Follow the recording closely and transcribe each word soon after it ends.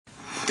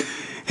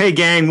Hey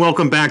gang,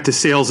 welcome back to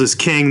Sales is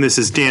King. This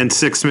is Dan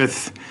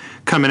Sixsmith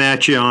coming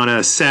at you on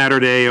a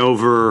Saturday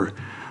over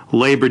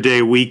Labor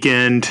Day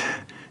weekend.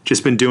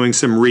 Just been doing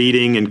some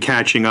reading and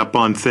catching up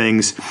on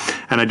things,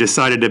 and I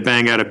decided to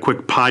bang out a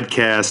quick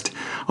podcast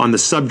on the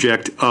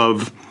subject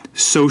of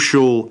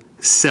social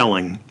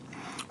selling,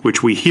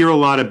 which we hear a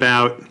lot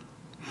about.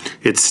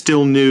 It's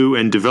still new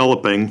and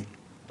developing,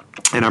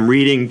 and I'm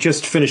reading,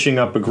 just finishing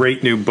up a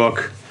great new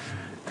book,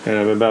 and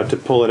I'm about to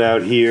pull it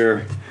out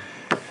here,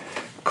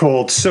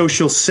 called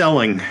Social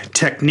Selling: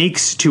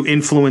 Techniques to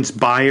Influence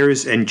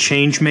Buyers and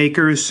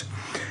Changemakers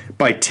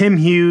by Tim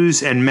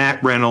Hughes and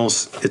Matt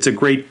Reynolds. It's a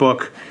great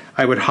book.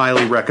 I would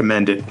highly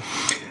recommend it.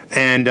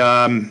 And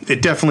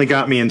it definitely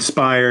got me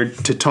inspired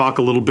to talk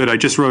a little bit. I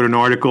just wrote an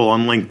article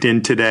on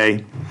LinkedIn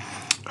today.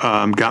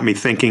 Got me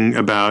thinking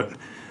about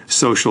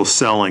social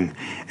selling.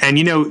 And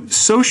you know,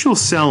 social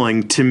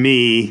selling to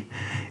me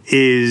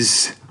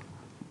is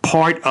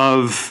part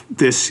of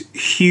this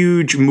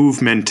huge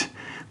movement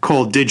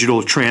called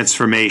digital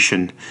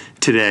transformation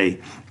today.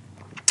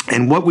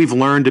 And what we've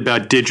learned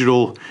about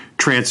digital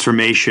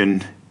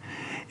transformation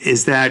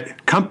is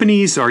that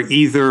companies are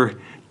either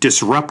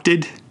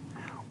disrupted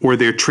or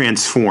they're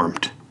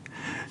transformed.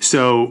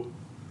 So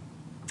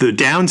the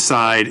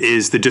downside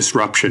is the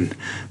disruption.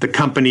 The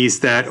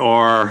companies that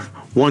are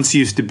once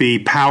used to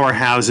be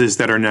powerhouses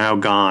that are now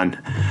gone,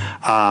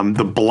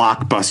 the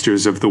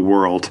Blockbusters of the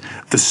world,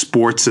 the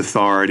Sports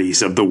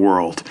Authorities of the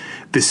world,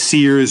 the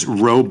Sears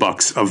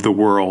Roebucks of the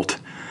world,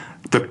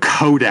 the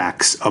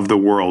Kodaks of the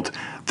world.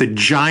 The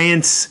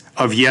giants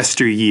of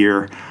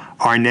yesteryear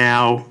are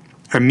now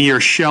a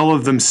mere shell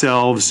of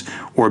themselves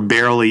or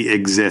barely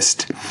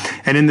exist.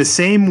 And in the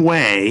same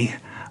way,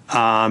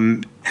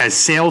 as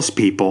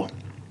salespeople,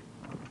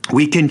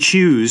 we can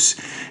choose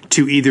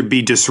to either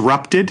be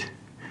disrupted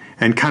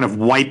and kind of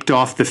wiped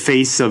off the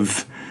face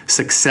of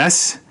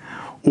success,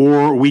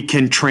 or we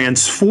can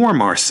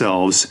transform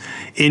ourselves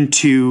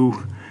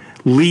into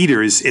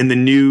leaders in the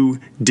new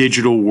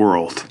digital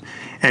world.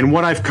 And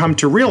what I've come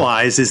to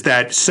realize is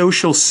that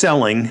social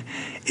selling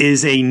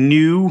is a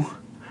new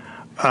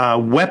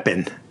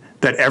weapon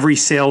that every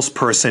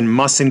salesperson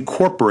must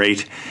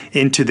incorporate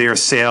into their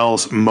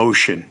sales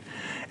motion.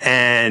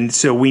 And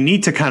so we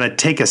need to kind of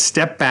take a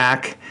step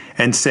back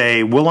and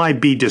say, will I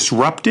be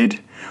disrupted,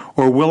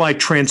 or will I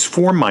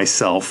transform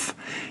myself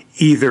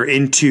either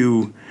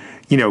into,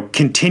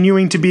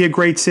 continuing to be a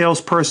great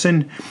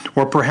salesperson,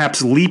 or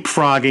perhaps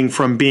leapfrogging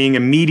from being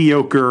a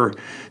mediocre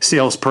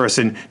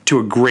salesperson to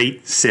a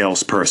great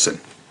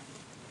salesperson?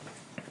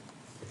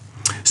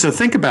 So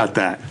think about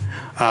that.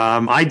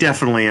 I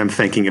definitely am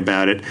thinking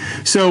about it.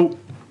 So,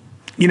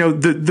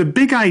 the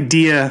big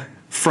idea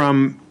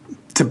from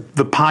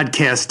the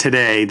podcast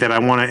today that I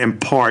want to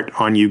impart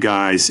on you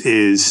guys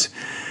is,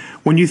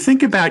 when you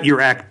think about your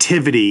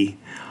activity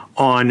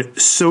on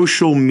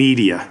social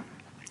media,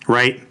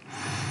 right?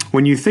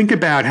 When you think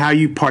about how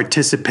you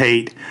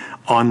participate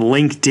on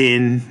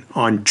LinkedIn,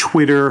 on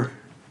Twitter,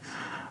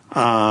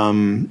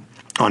 on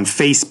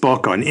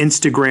Facebook, on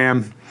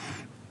Instagram,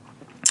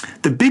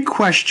 the big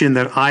question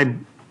that I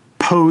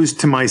posed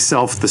to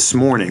myself this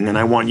morning, and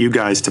I want you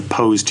guys to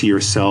pose to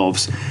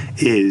yourselves,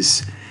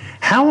 is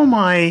how am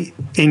I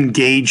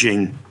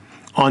engaging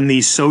on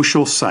these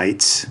social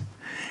sites?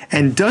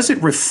 And does it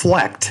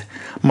reflect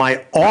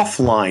my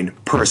offline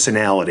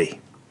personality?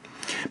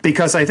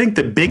 Because I think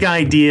the big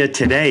idea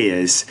today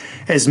is,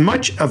 as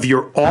much of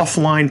your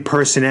offline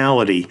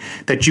personality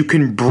that you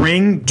can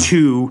bring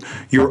to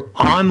your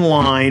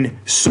online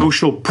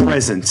social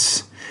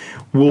presence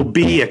will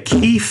be a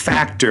key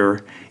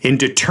factor in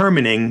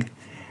determining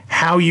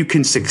how you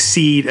can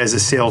succeed as a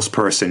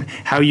salesperson,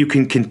 how you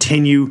can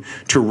continue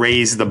to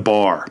raise the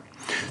bar.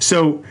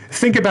 So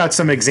think about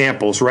some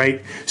examples,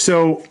 right?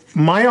 So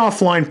my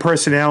offline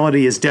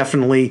personality is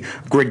definitely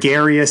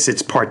gregarious,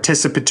 it's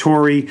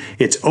participatory,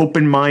 it's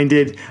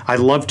open-minded, I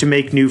love to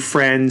make new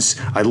friends,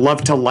 I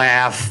love to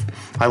laugh,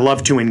 I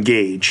love to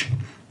engage.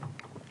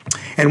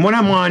 And when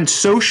I'm on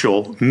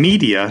social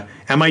media,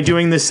 am I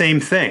doing the same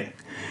thing?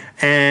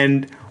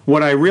 And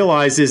what I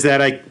realize is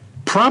that I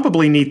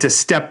probably need to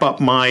step up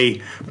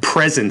my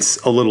presence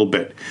a little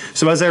bit.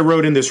 So as I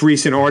wrote in this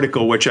recent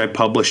article, which I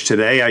published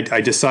today, I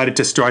decided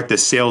to start the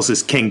Sales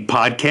is King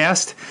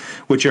podcast,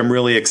 which I'm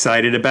really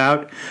excited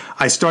about.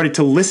 I started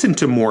to listen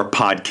to more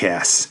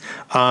podcasts.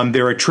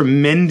 There are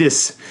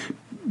tremendous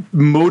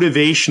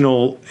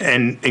motivational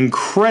and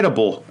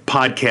incredible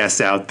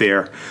podcasts out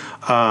there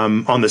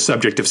on the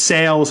subject of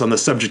sales, on the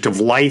subject of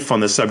life, on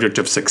the subject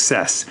of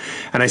success.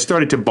 And I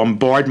started to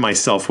bombard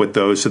myself with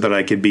those so that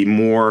I could be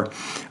more,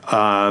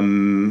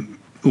 learn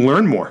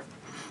more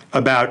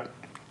about,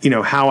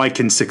 how I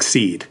can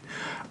succeed.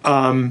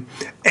 And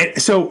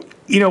so,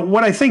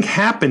 what I think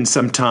happens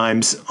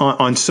sometimes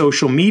on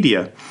social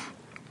media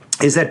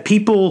is that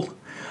people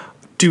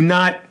do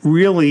not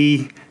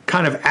really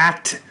kind of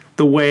act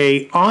the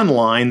way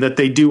online that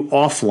they do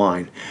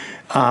offline.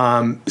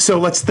 So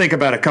let's think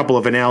about a couple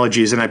of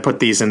analogies, and I put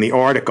these in the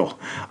article.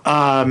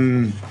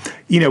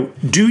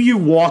 Do you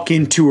walk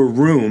into a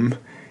room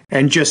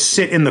and just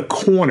sit in the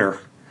corner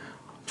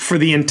for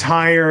the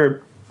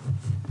entire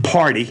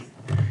party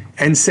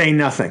and say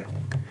nothing.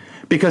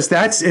 Because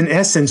that's in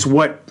essence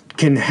what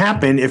can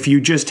happen if you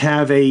just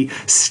have a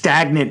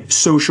stagnant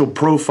social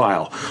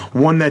profile,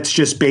 one that's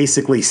just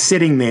basically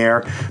sitting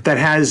there that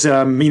has,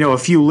 a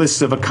few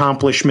lists of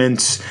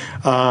accomplishments.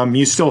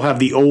 You still have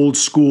the old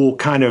school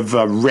kind of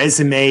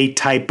resume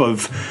type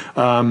of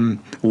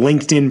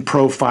LinkedIn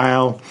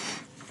profile.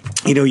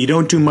 You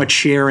don't do much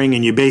sharing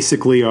and you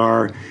basically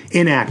are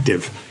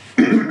inactive.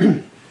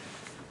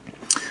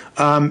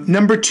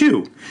 Number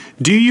 2,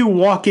 do you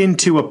walk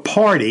into a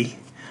party,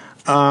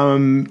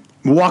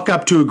 walk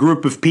up to a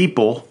group of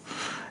people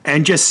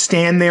and just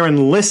stand there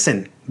and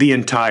listen the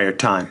entire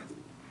time?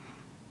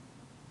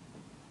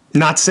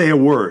 Not say a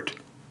word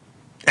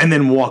and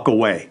then walk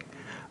away.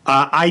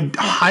 I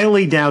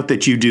highly doubt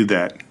that you do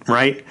that,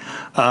 right?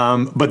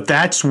 But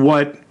that's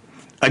what,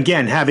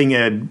 again, having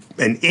an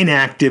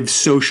inactive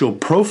social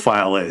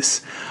profile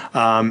is.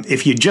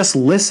 If you just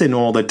listen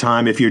all the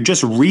time, if you're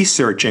just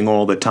researching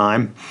all the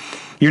time,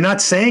 you're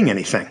not saying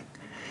anything.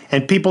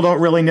 And people don't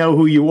really know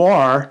who you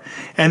are.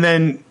 And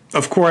then,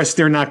 of course,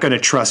 they're not going to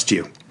trust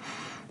you.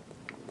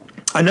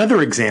 Another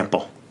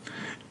example.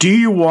 Do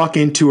you walk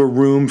into a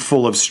room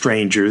full of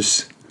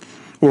strangers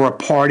or a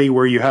party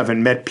where you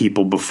haven't met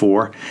people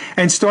before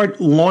and start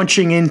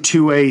launching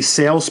into a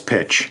sales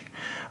pitch?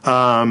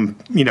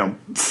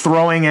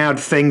 Throwing out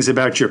things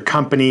about your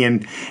company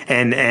and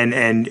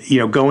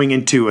going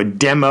into a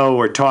demo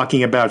or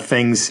talking about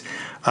things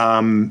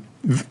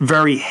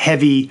very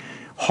heavy,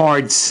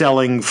 hard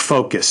selling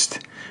focused.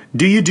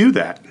 Do you do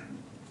that?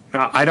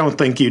 I don't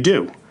think you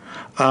do.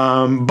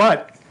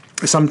 But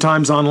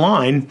sometimes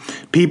online,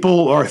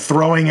 people are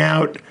throwing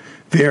out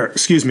their,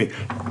 excuse me,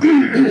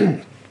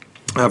 I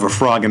have a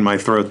frog in my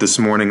throat this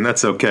morning.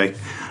 That's okay.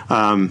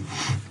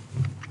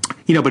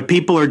 But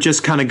people are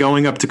just kind of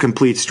going up to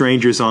complete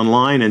strangers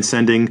online and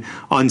sending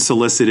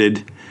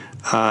unsolicited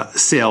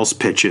sales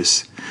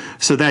pitches.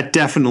 So that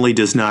definitely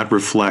does not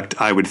reflect,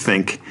 I would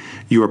think,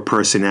 your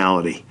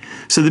personality.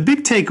 So the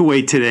big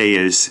takeaway today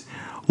is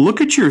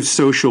look at your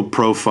social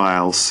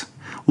profiles.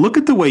 Look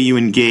at the way you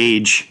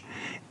engage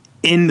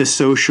in the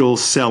social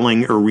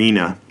selling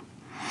arena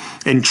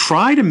and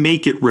try to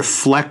make it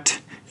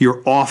reflect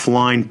your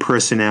offline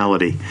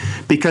personality.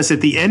 Because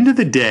at the end of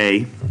the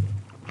day,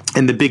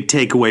 and the big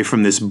takeaway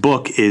from this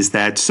book is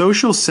that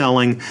social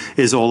selling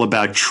is all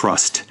about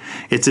trust.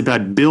 It's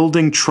about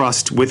building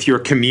trust with your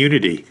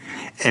community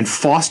and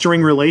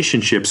fostering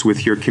relationships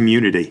with your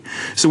community.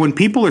 So when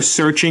people are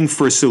searching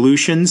for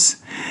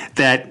solutions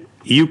that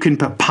you can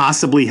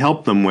possibly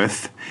help them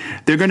with,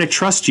 they're going to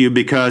trust you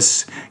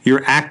because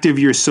you're active,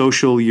 you're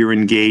social, you're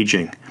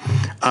engaging.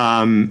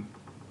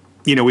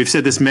 We've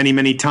said this many,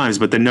 many times,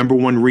 but the number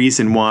one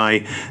reason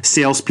why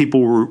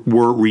salespeople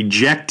were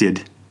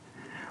rejected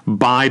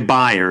by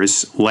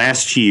buyers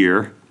last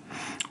year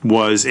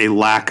was a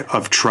lack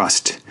of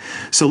trust.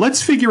 So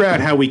let's figure out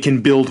how we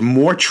can build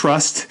more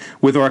trust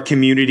with our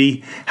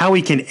community, how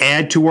we can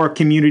add to our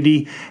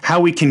community, how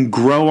we can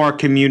grow our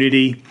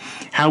community,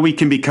 how we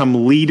can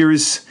become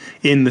leaders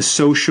in the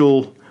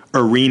social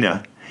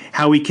arena,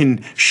 how we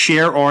can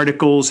share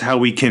articles, how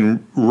we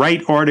can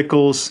write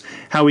articles,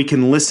 how we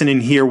can listen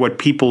and hear what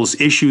people's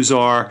issues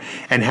are,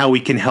 and how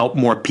we can help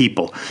more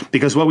people.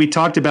 Because what we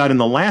talked about in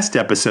the last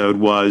episode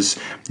was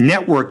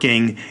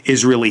networking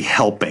is really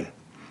helping.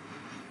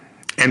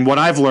 And what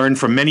I've learned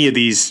from many of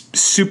these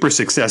super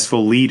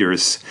successful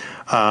leaders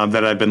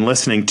that I've been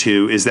listening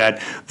to is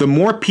that the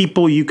more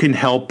people you can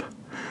help,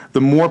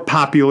 the more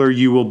popular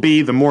you will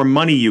be, the more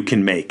money you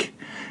can make.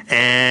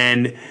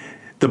 And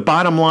the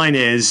bottom line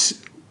is,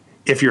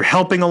 if you're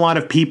helping a lot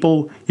of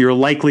people, you're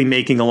likely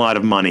making a lot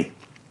of money.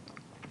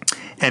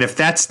 And if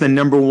that's the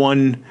number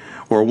one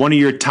or one of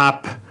your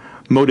top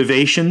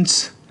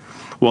motivations,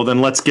 well,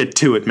 then let's get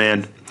to it,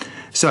 man.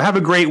 So have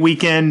a great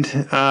weekend.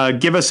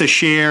 Give us a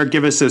share,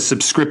 give us a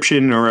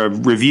subscription or a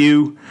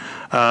review.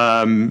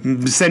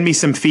 Send me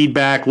some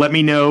feedback. Let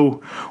me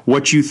know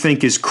what you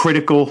think is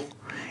critical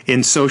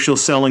in social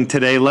selling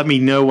today. Let me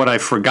know what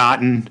I've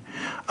forgotten.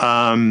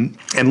 And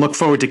look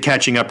forward to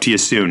catching up to you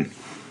soon.